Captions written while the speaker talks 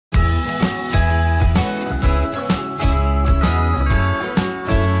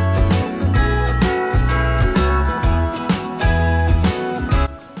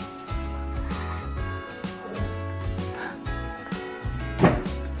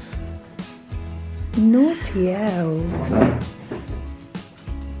Naughty elves.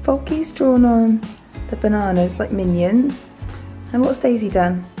 Foggy's drawn on the bananas like minions. And what's Daisy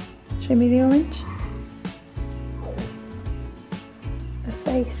done? Show me the orange. The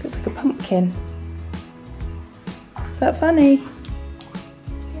face looks like a pumpkin. Is that funny?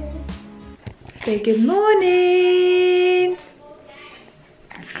 Say good morning.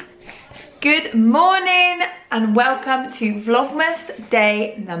 Good morning and welcome to Vlogmas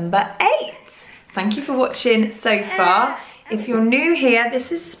day number 8. Thank you for watching so far. If you're new here,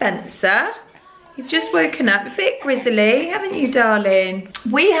 this is Spencer. You've just woken up a bit grizzly, haven't you, darling?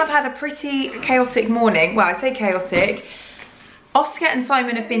 We have had a pretty chaotic morning. Well, I say chaotic. Oscar and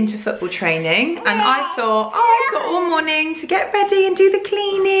Simon have been to football training and I thought, oh, I've got all morning to get ready and do the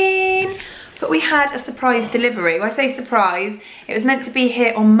cleaning. But we had a surprise delivery. When I say surprise, it was meant to be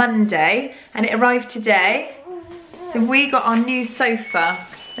here on Monday and it arrived today. So we got our new sofa.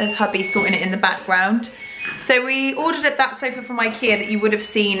 There's hubby sorting it in the background. So we ordered that sofa from IKEA that you would have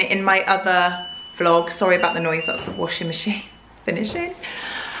seen in my other vlog. Sorry about the noise, that's the washing machine finishing.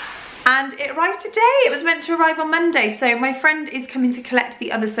 And it arrived today. It was meant to arrive on Monday. So my friend is coming to collect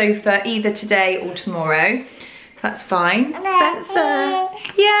the other sofa either today or tomorrow. That's fine. Spencer.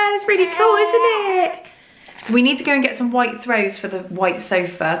 Yeah, it's really cool, isn't it? So we need to go and get some white throws for the white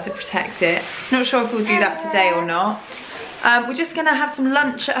sofa to protect it. Not sure if we'll do that today or not. We're just gonna have some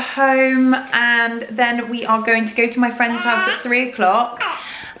lunch at home and then we are going to go to my friend's house at 3 o'clock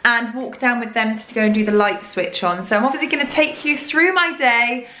and walk down with them to go and do the light switch on. So I'm obviously gonna take you through my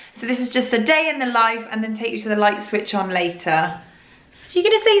day. So this is just a day in the life and then take you to the light switch on later. So you're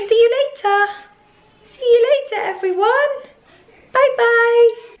gonna say see you later? See you later, everyone. Bye-bye.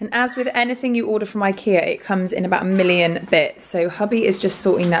 And as with anything you order from IKEA, it comes in about a million bits. So hubby is just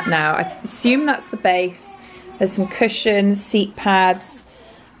sorting that now. I assume that's the base. There's some cushions, seat pads,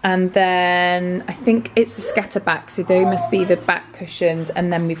 and then I think it's a scatter back. So they must be the back cushions.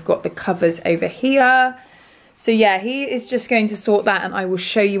 And then we've got the covers over here. So yeah, he is just going to sort that and I will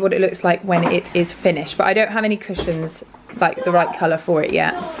show you what it looks like when it is finished. But I don't have any cushions like the right colour for it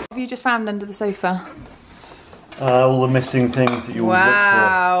yet. What have you just found under the sofa? All the missing things that you always look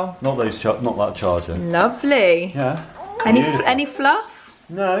for. Not those, not that charger. Lovely. Yeah. Any fluff?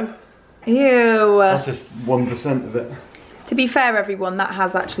 No. Ew. That's just 1% of it. To be fair, everyone, that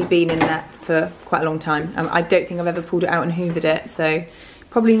has actually been in there for quite a long time. I don't think I've ever pulled it out and hoovered it, so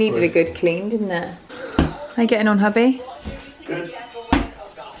probably needed a good clean, didn't it? How you getting on, hubby? Good.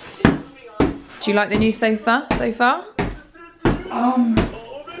 Do you like the new sofa so far? I'm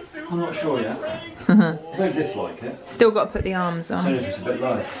not sure yet. I don't dislike it. Still got to put the arms on. It's a bit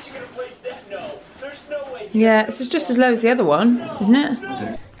low. Yeah, this is just as low as the other one, isn't it?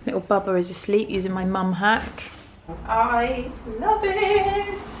 Okay. Little Bubba is asleep using my mum hack. I love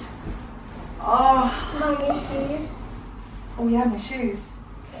it. Oh, Mommy shoes. Oh yeah, my shoes.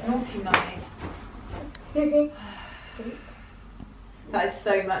 Naughty Mummy. That is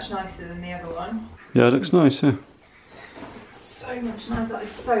so much nicer than the other one. Yeah, it looks nice, yeah. So much nicer, that is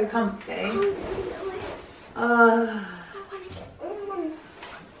so comfy.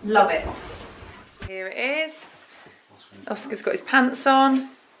 Love it. Here it is. Oscar's got his pants on.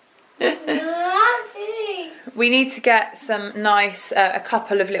 We need to get some nice, a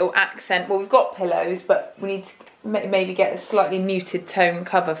couple of little accent, well we've got pillows, but we need to maybe get a slightly muted tone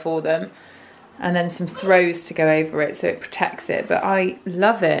cover for them. And then some throws to go over it so it protects it, but I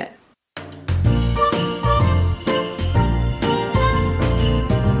love it.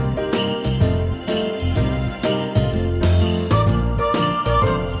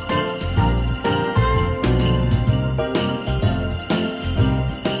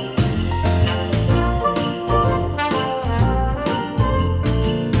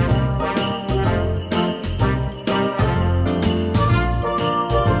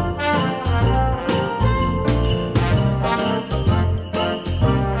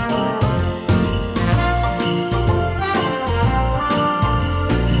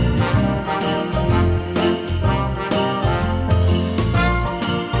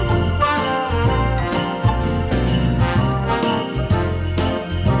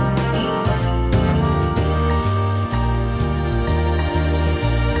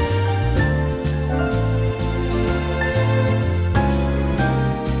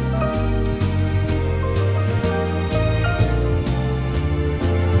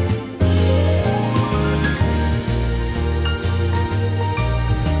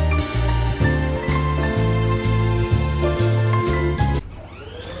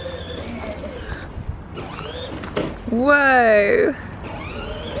 Whoa.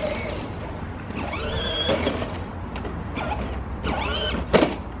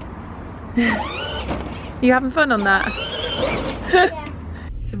 Are you having fun on that? Yeah.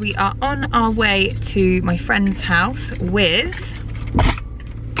 So we are on our way to my friend's house with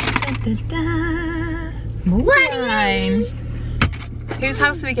more wine. Whose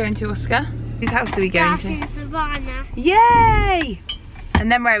house are we going to, Oscar? Whose house are we going to? In Savannah. Yay!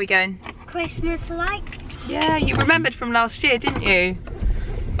 And then where are we going? Christmas lights. Yeah, you remembered from last year, didn't you?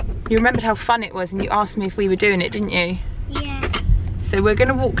 You remembered how fun it was and you asked me if we were doing it, didn't you? Yeah. So we're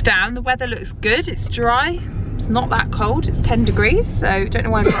gonna walk down. The weather looks good, it's dry. It's not that cold, it's 10 degrees. So don't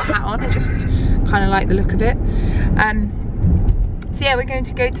know why I've got a hat on, I just kind of like the look of it. So yeah, we're going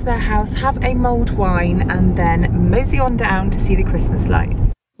to go to their house, have a mulled wine and then mosey on down to see the Christmas lights.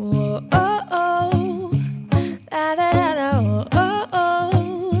 Whoa, oh, oh. Da, da, da, da, oh,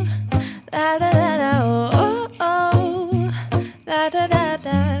 oh. Da, da, da, da, oh, oh. Da, da, da,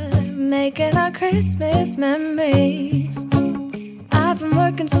 da. Making our Christmas memories. I've been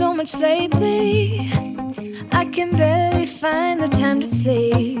working so much lately, I can barely find the time to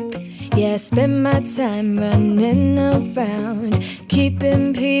sleep. Yeah, I spend my time running around,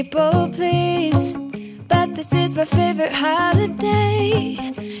 keeping people pleased. But this is my favorite holiday.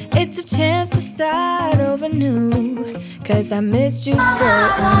 It's a chance to start over new. Cause I missed you so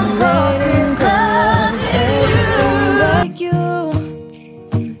I'm letting go of everything but you.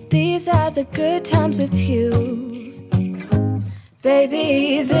 These are the good times with you.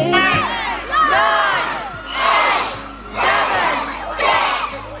 Baby, this 9, 8, 7, 6,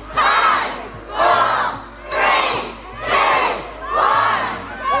 5, 4, 3, 2, 1.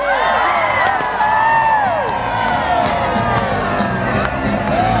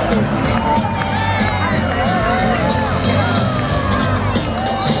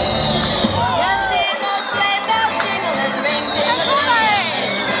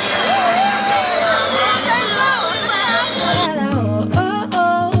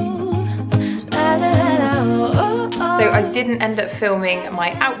 I didn't end up filming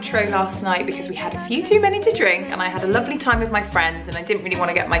my outro last night because we had a few too many to drink and I had a lovely time with my friends and I didn't really want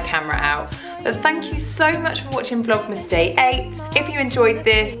to get my camera out. But thank you so much for watching Vlogmas Day 8. If you enjoyed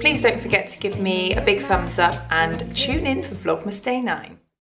this, please don't forget to give me a big thumbs up and tune in for Vlogmas Day 9.